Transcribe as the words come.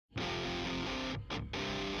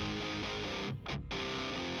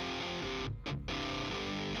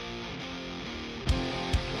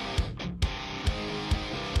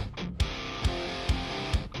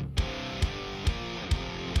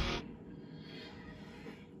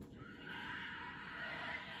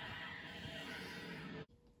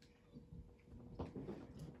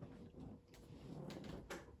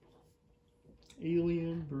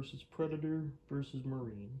Alien versus Predator versus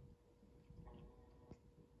Marine.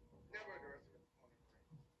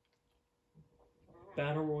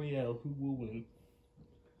 Battle Royale, who will win?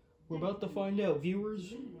 We're about to find out,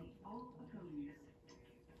 viewers.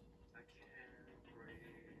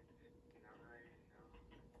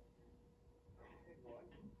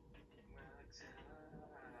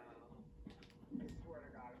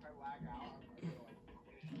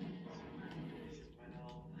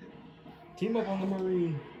 Team up on the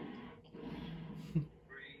Marine.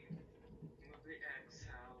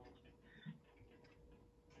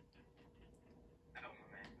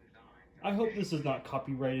 I hope this is not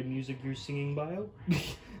copyrighted music you're singing, Bio.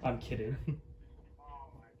 I'm kidding.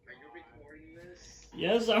 Are you recording this?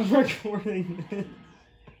 Yes, I'm recording this.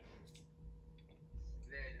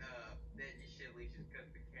 Then you should at least just cut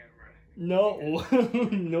the camera. No,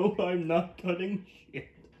 no, I'm not cutting shit.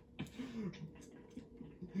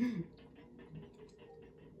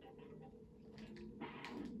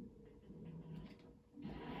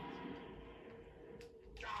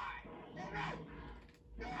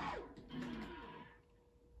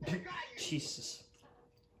 Jesus.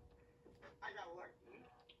 I got lucky.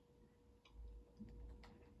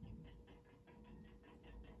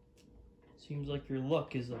 Seems like your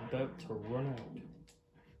luck is about to run out.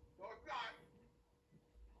 No, it's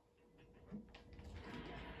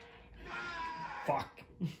not. Fuck.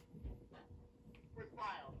 Where's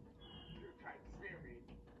File? You're trying to scare me.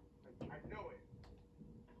 I know it.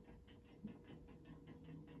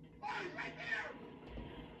 Oh, he's right there!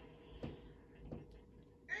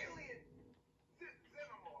 Alien!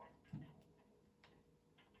 Xenomorph!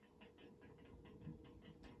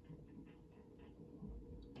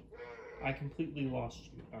 I completely lost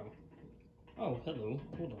you. Oh. Oh, hello.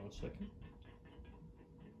 Hold on a second.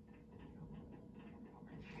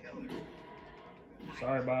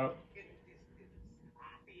 Sorry about In the distance, I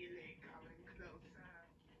feel it coming closer.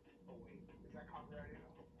 Oh wait, is that copyrighted?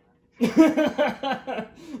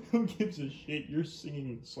 Who gives a shit? You're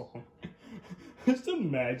singing the song. Just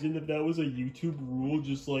imagine if that was a YouTube rule,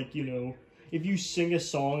 just like, you know, if you sing a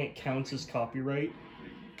song, it counts as copyright.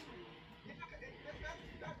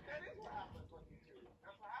 That is what happens on YouTube.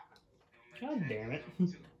 That's what happens. God damn it.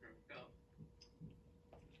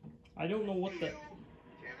 I don't know what the...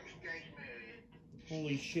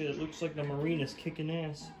 Holy shit, it looks like the Marine is kicking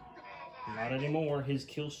ass. Not anymore, his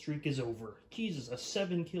kill streak is over. Jesus, a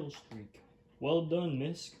 7 kill streak. Well done,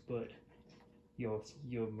 Misk, but your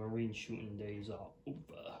Marine shooting days are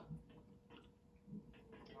over.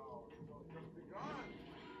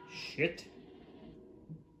 Shit.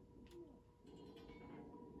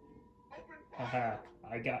 Haha,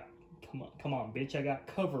 I got... Come on, bitch, I got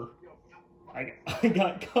cover. I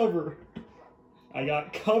got cover. I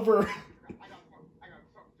got cover.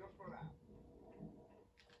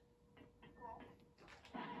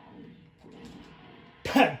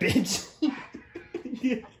 That bitch.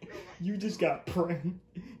 You just got pranked.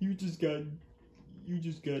 You just got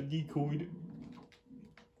decoyed.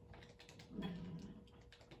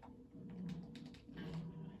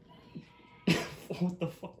 What the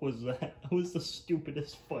fuck was that? That was the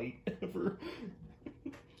stupidest fight ever.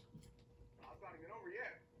 It's not even over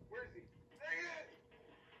yet. Where is he? There he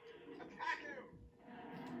is! Attack him!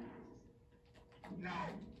 No!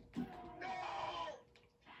 No!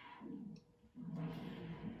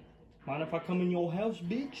 Mind if I come in your house,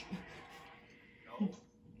 bitch?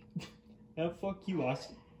 No. Fuck you,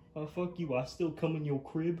 fuck you, I still come in your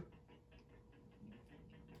crib.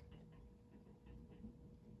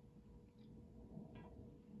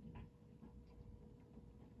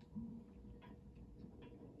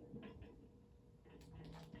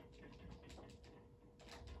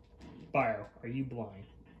 Bio, are you blind?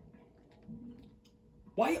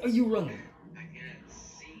 Why are you running? I can't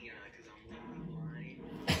see because I'm legally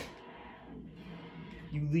blind.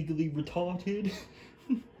 You legally retarded?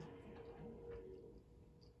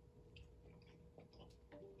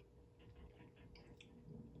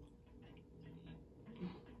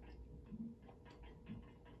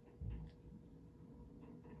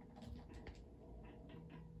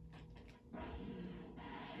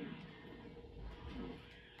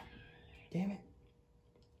 Damn it.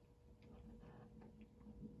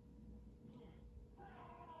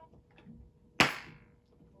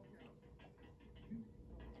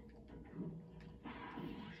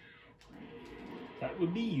 That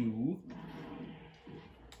would be you.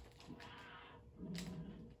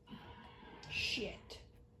 Shit.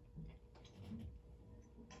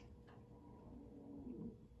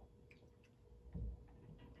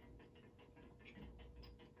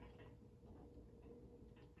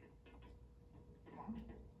 Come on.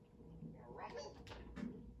 You wanna rumble?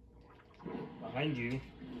 Behind you.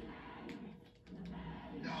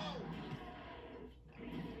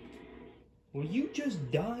 Will you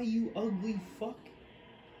just die, you ugly fuck?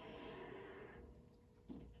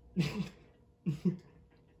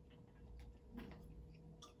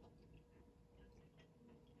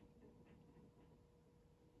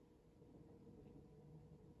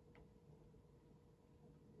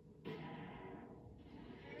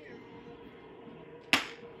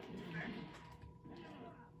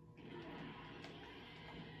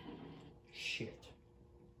 Shit.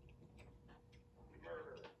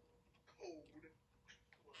 Murder. Code.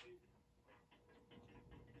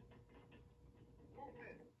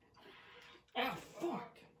 Movement. Ah,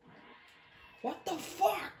 fuck. What the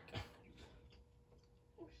fuck?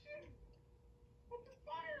 Oh shit. Open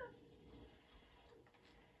fire.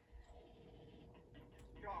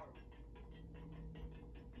 Got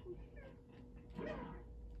him.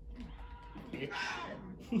 Bitch.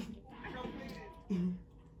 I got bleeding.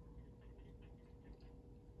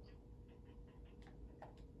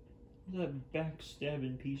 That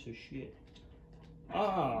backstabbing piece of shit.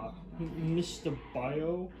 Ah, Mr.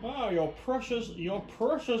 Bio. Ah, your precious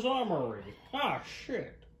armory. Ah,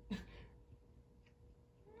 shit.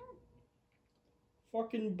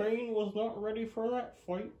 Fucking Bane was not ready for that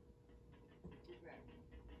fight. Who's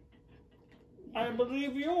next? I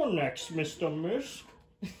believe you're next, Mr. Misk.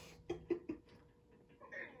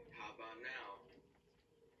 How about now?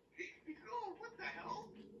 Oh, what the hell?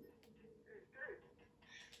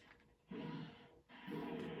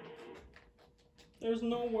 There's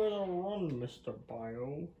nowhere to run, Mr.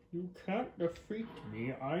 Bio. You can't defeat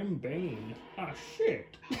me. I'm Bane. Ah,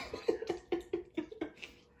 shit.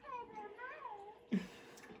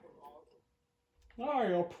 Ah,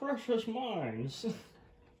 your precious minds.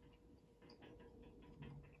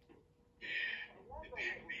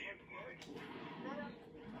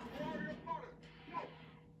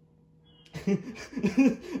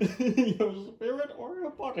 Your spirit or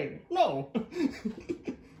your body? No!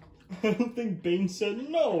 I don't think Bane said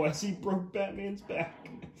no as he broke Batman's back.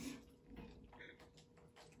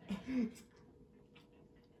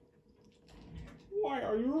 Why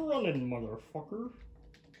are you running, motherfucker?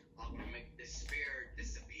 I'm gonna make this spear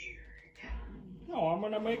disappear. No, I'm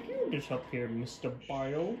gonna make you disappear, Mr.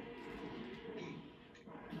 Bio.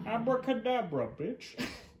 Abracadabra, bitch.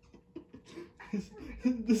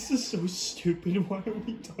 This is so stupid. Why are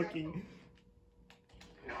we talking?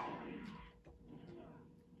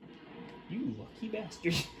 You lucky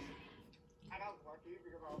bastard. I got lucky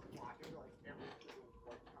because I was watching like every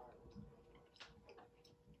single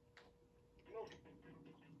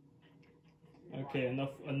time. Okay,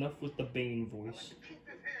 enough with the Bane voice. Keep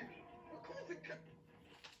this handy. What close it cut?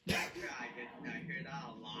 I hear that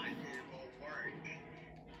a lot and it won't work.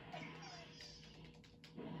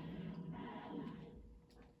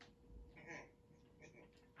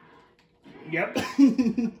 Yep.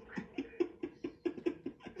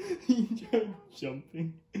 He tried jumping.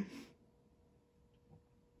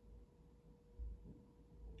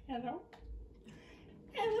 Hello?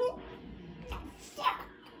 Hello? Oh, fuck!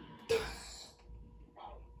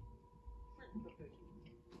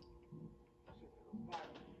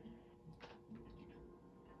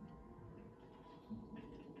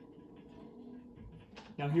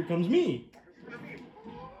 Now here comes me.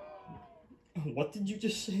 What did you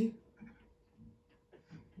just say?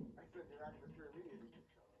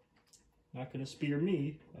 Not gonna spear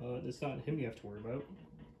me. It's not him you have to worry about.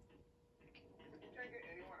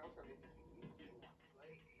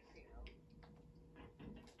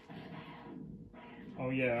 Oh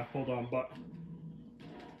yeah, hold on, but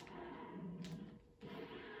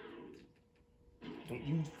don't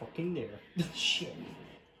you fucking dare. Shit.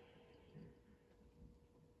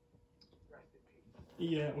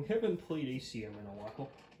 Yeah, we haven't played ACM in a while.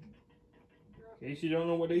 In case you don't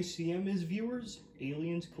know what ACM is, viewers,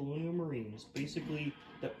 Aliens, Colonial Marines. Basically,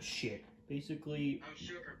 Basically... I'm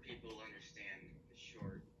sure people understand the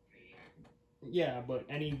short name. Yeah, but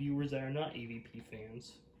any viewers that are not AVP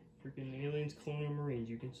fans, freaking Aliens, Colonial Marines,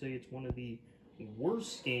 you can say it's one of the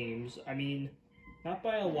worst games. I mean, not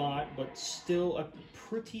by a lot, but still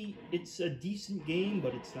it's a decent game,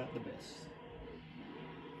 but it's not the best.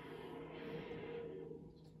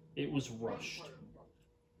 It was rushed.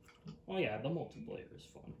 Oh yeah, the multiplayer is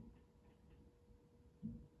fun.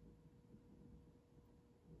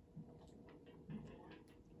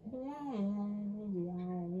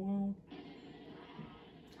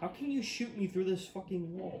 How can you shoot me through this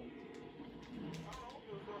fucking wall?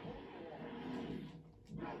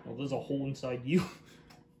 Well, there's a hole inside you.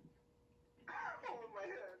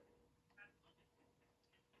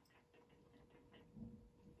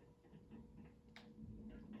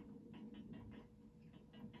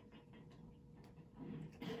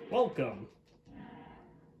 Welcome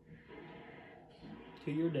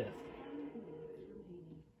to your death.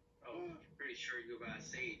 Oh, pretty sure you're gonna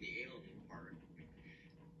say the alien part.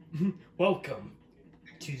 Welcome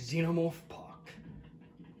to Xenomorph Park.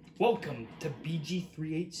 Welcome to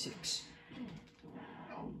BG386.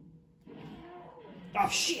 Oh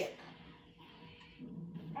shit!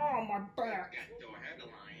 Oh my back! Got your head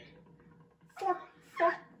lion.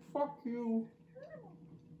 Fuck you.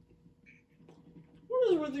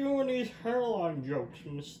 What is with you and these hairline jokes,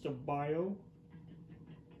 Mr. Bio?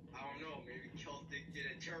 I don't know, maybe Celtic did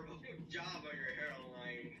a terrible job on your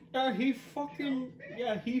hairline. He fucking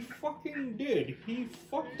did. He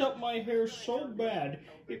fucked up my hair so bad,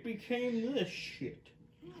 it became this shit.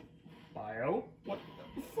 Bio? What?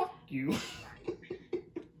 Fuck you.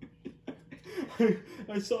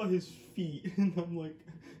 I saw his feet, and I'm like...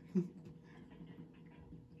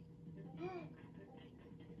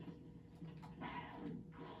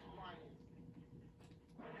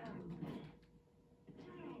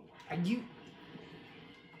 Are you...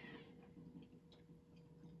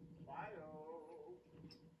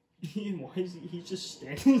 Why is he just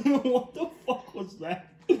standing there? What the fuck was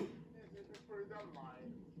that?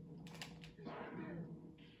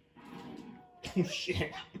 Oh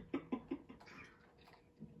shit.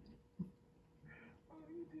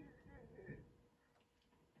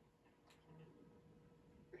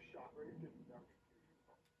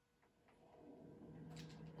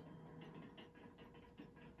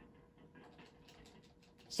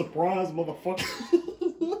 Surprise, motherfucker.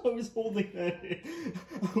 I was holding that.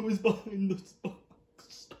 I was behind this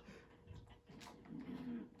box.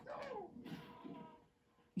 No.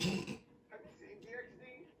 Have you seen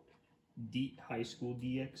DXD? High School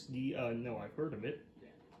DxD? No, I've heard of it.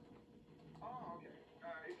 Oh, okay.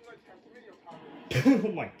 If you like Testament, you'll probably...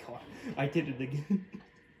 Oh my god, I did it again.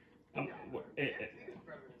 DXD is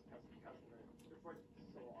better than Testament. It's like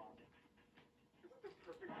so awesome. It's like the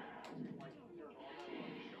perfect balance between like your normal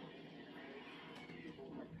like showing anime, people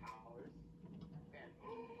with like powers, and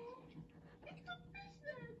it's a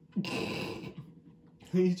business.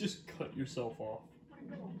 You just cut yourself off. Where'd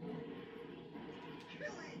it go?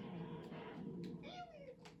 Kill it! Alien!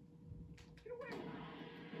 Get away!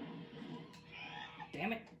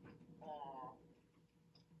 Damn it. Aw.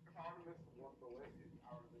 If I would've missed one bullet, I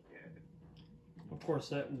would've been dead. Of course,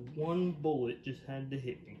 that one bullet just had to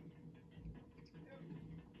hit me.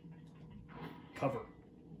 Cover.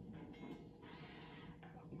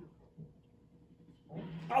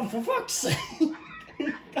 Oh, for fuck's sake!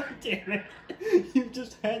 God damn it. You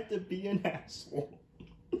just had to be an asshole.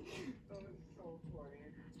 That was so funny.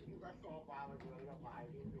 Because I saw a violin going up behind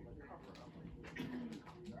me and doing a cover up.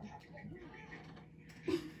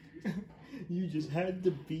 You just had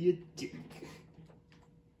to be a dick.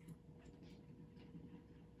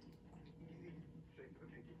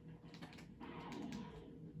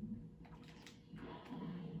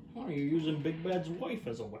 Oh, you're using Big Bad's wife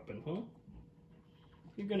as a weapon, huh?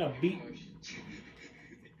 You're gonna beat...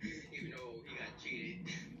 Even though he got cheated.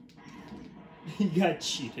 He got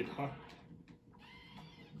cheated, huh?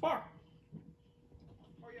 Fuck!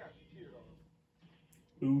 Oh yeah, she cheated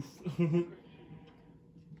on him.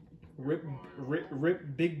 Oof.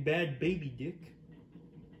 Rip Big Bad Baby Dick.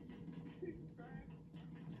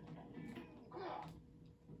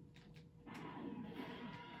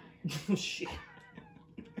 Oh shit.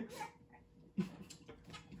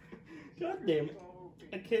 God damn it.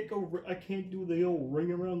 I can't do the old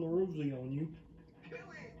ring around the rosy on you.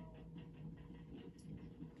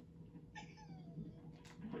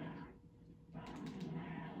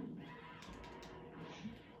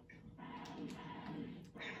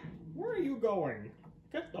 Where are you going?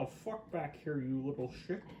 Get the fuck back here, you little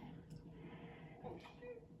shit.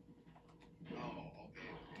 Oh,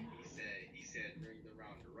 okay. He said ring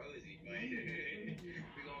around the rosy, but we're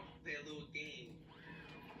gonna play a little game.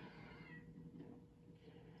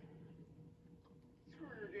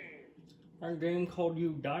 Screw your game. A game called You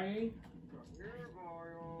Dying? Here,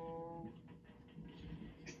 Mario.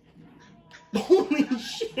 Holy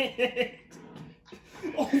shit!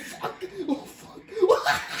 Oh fuck! Oh fuck!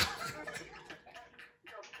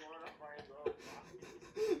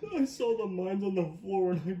 I saw the mines on the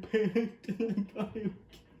floor and I panicked and I got him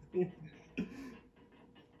killed.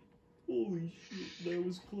 Holy shit, that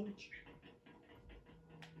was clutch.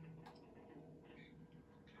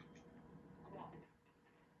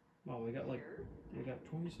 Wow, we got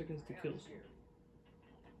 20 seconds to kill.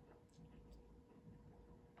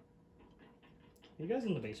 You guys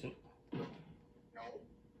in the basement?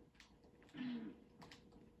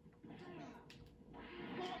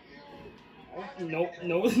 Oh, no,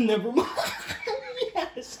 never mind.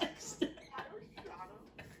 Yes.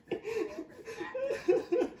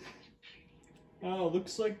 Oh,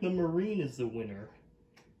 looks like the Marine is the winner.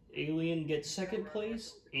 Alien gets second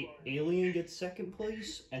place, Alien gets second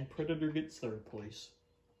place, and Predator gets third place.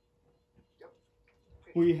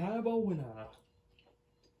 We have a winner.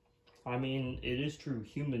 I mean, it is true,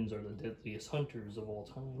 humans are the deadliest hunters of all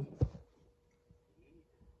time.